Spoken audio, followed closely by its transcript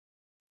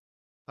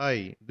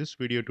Hi, this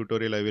video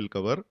tutorial I will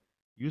cover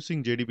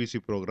using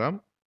JDBC program,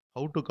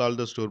 how to call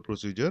the store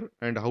procedure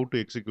and how to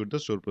execute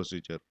the store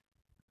procedure.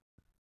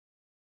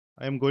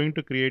 I am going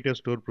to create a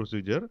store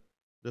procedure.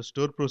 The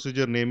store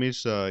procedure name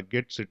is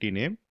get city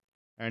name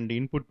and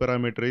input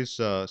parameter is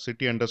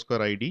city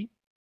underscore ID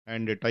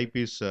and the type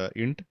is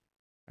int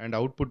and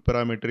output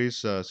parameter is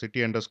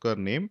city underscore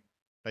name,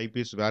 type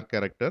is var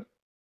character,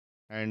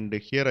 and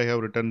here I have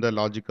written the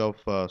logic of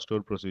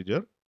store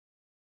procedure.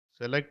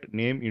 Select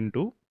name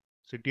into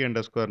city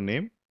underscore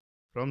name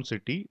from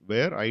city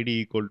where id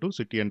equal to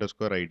city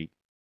underscore id.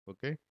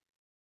 Okay,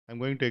 I'm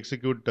going to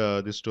execute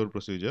this store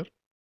procedure.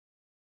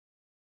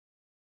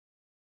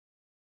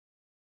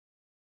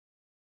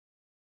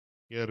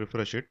 Here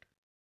refresh it.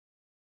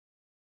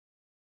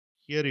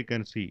 Here you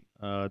can see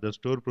the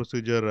store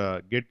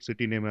procedure get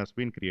city name has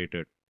been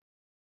created.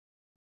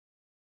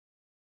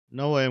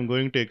 Now I am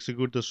going to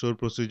execute the store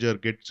procedure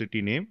get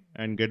city name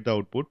and get the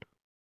output.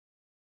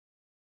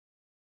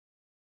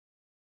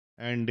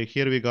 And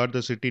here we got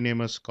the city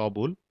name as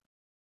Kabul.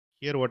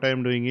 Here what I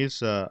am doing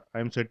is I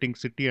am setting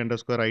city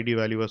underscore id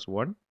value as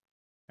 1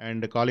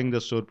 and calling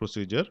the store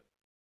procedure.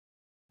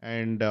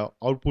 And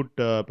output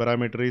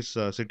parameter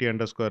is city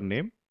underscore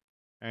name,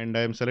 and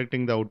I am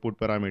selecting the output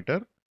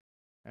parameter,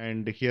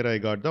 and here I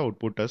got the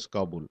output as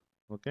Kabul.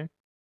 Okay,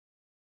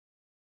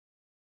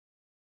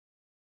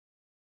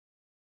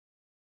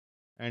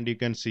 and you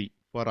can see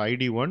for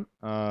ID1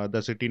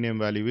 the city name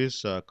value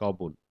is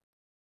Kabul.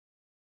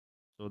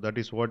 So that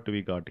is what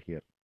we got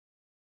here,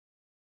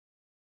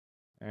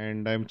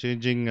 and I am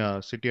changing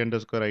city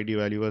underscore ID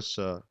value as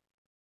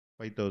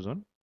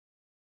 5000.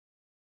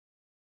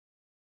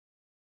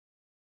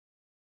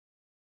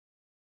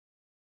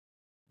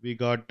 We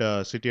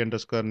got city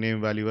underscore name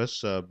value as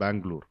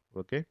Bangalore.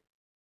 Okay,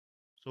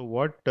 so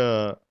what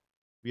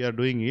we are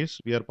doing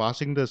is we are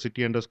passing the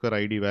city underscore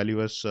ID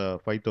value as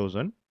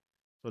 5000.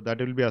 So that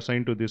will be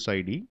assigned to this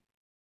ID,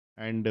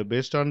 and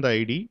based on the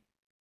ID,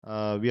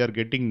 we are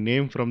getting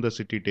name from the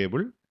city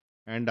table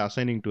and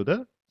assigning to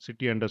the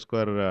city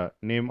underscore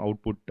name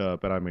output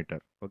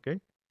parameter. Okay.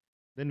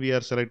 Then we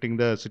are selecting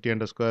the city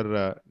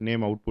underscore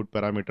name output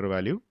parameter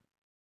value.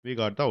 We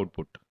got the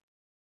output.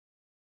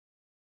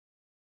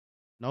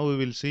 Now we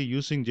will see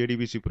using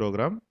JDBC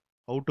program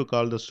how to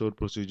call the store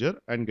procedure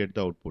and get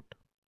the output.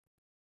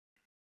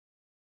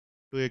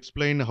 To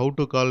explain how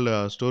to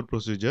call store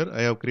procedure,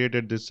 I have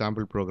created this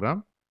sample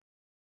program.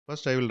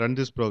 First I will run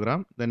this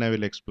program, then I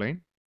will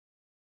explain.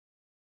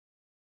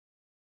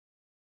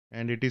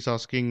 And it is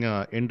asking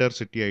enter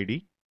city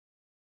ID.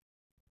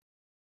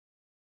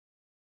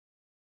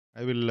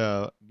 I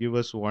will give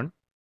us 1,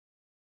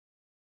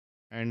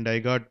 and I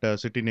got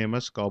city name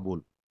as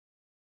Kabul.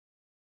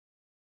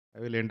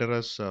 I will enter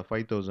as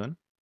 5000,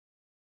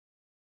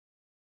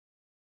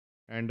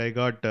 and I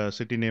got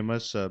city name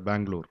as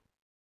Bangalore.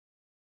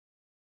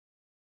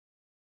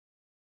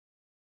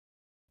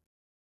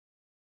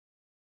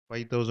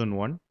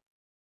 $5,001,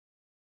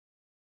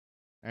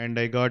 and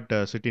I got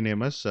city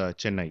name as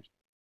Chennai,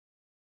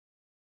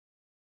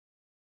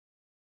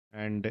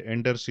 and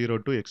enter 0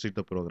 to exit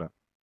the program.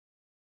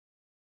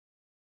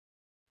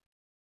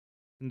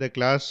 In the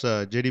class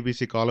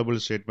JDBC callable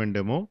statement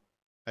demo,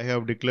 I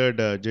have declared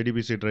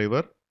JDBC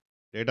driver,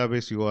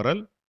 database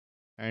URL,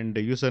 and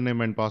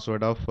username and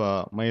password of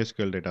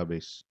MySQL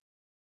database.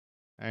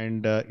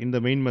 And in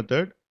the main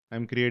method, I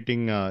am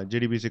creating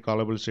JDBC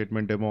callable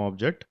statement demo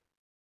object,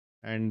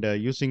 and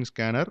using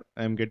scanner,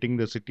 I am getting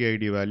the city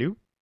ID value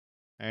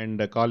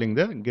and calling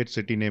the get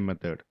city name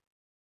method.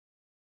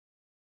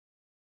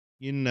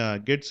 In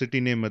get city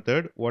name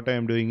method, what I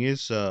am doing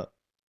is I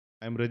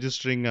am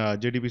registering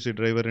JDBC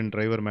driver in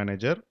driver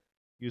manager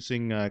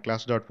using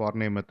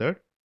class.forName method,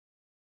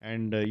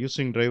 and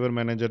using driver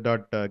manager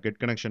dot get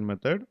connection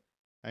method,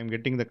 I am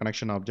getting the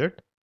connection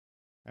object,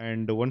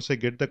 and once I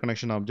get the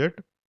connection object,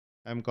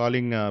 I am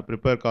calling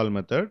prepare call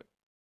method,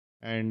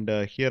 and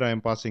here I am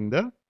passing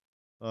the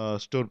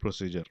store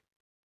procedure.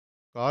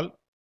 Call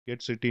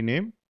get city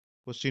name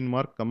question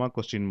mark comma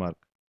question mark.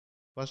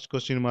 First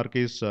question mark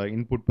is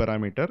input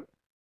parameter,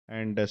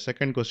 and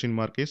second question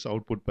mark is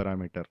output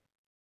parameter.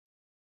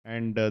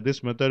 And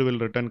this method will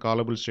return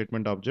callable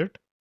statement object.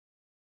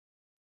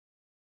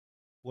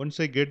 Once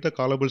I get the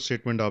callable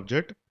statement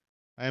object,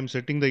 I am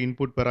setting the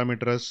input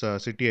parameter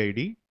as city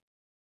ID,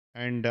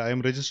 and I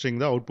am registering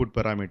the output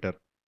parameter.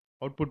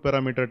 Output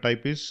parameter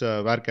type is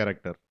var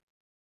character.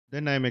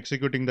 Then I am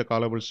executing the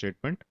callable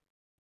statement,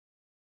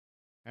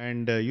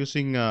 and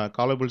using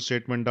callable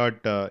statement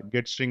dot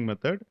get string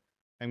method,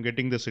 I am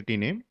getting the city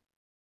name,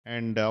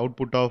 and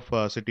output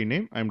of city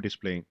name I am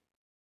displaying,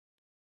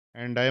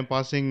 and I am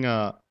passing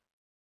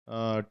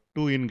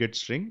 2 in get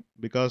string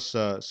because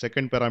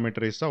second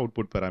parameter is the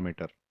output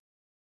parameter.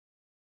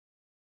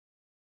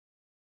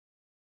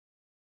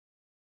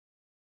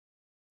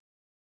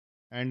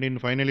 And in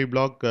finally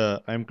block,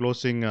 I am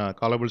closing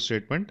callable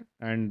statement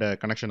and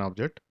connection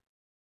object.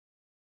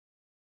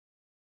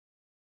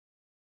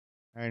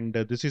 And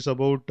this is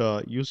about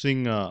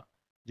using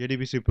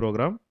JDBC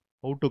program,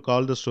 how to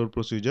call the store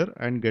procedure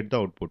and get the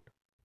output.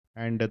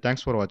 and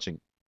thanks for watching.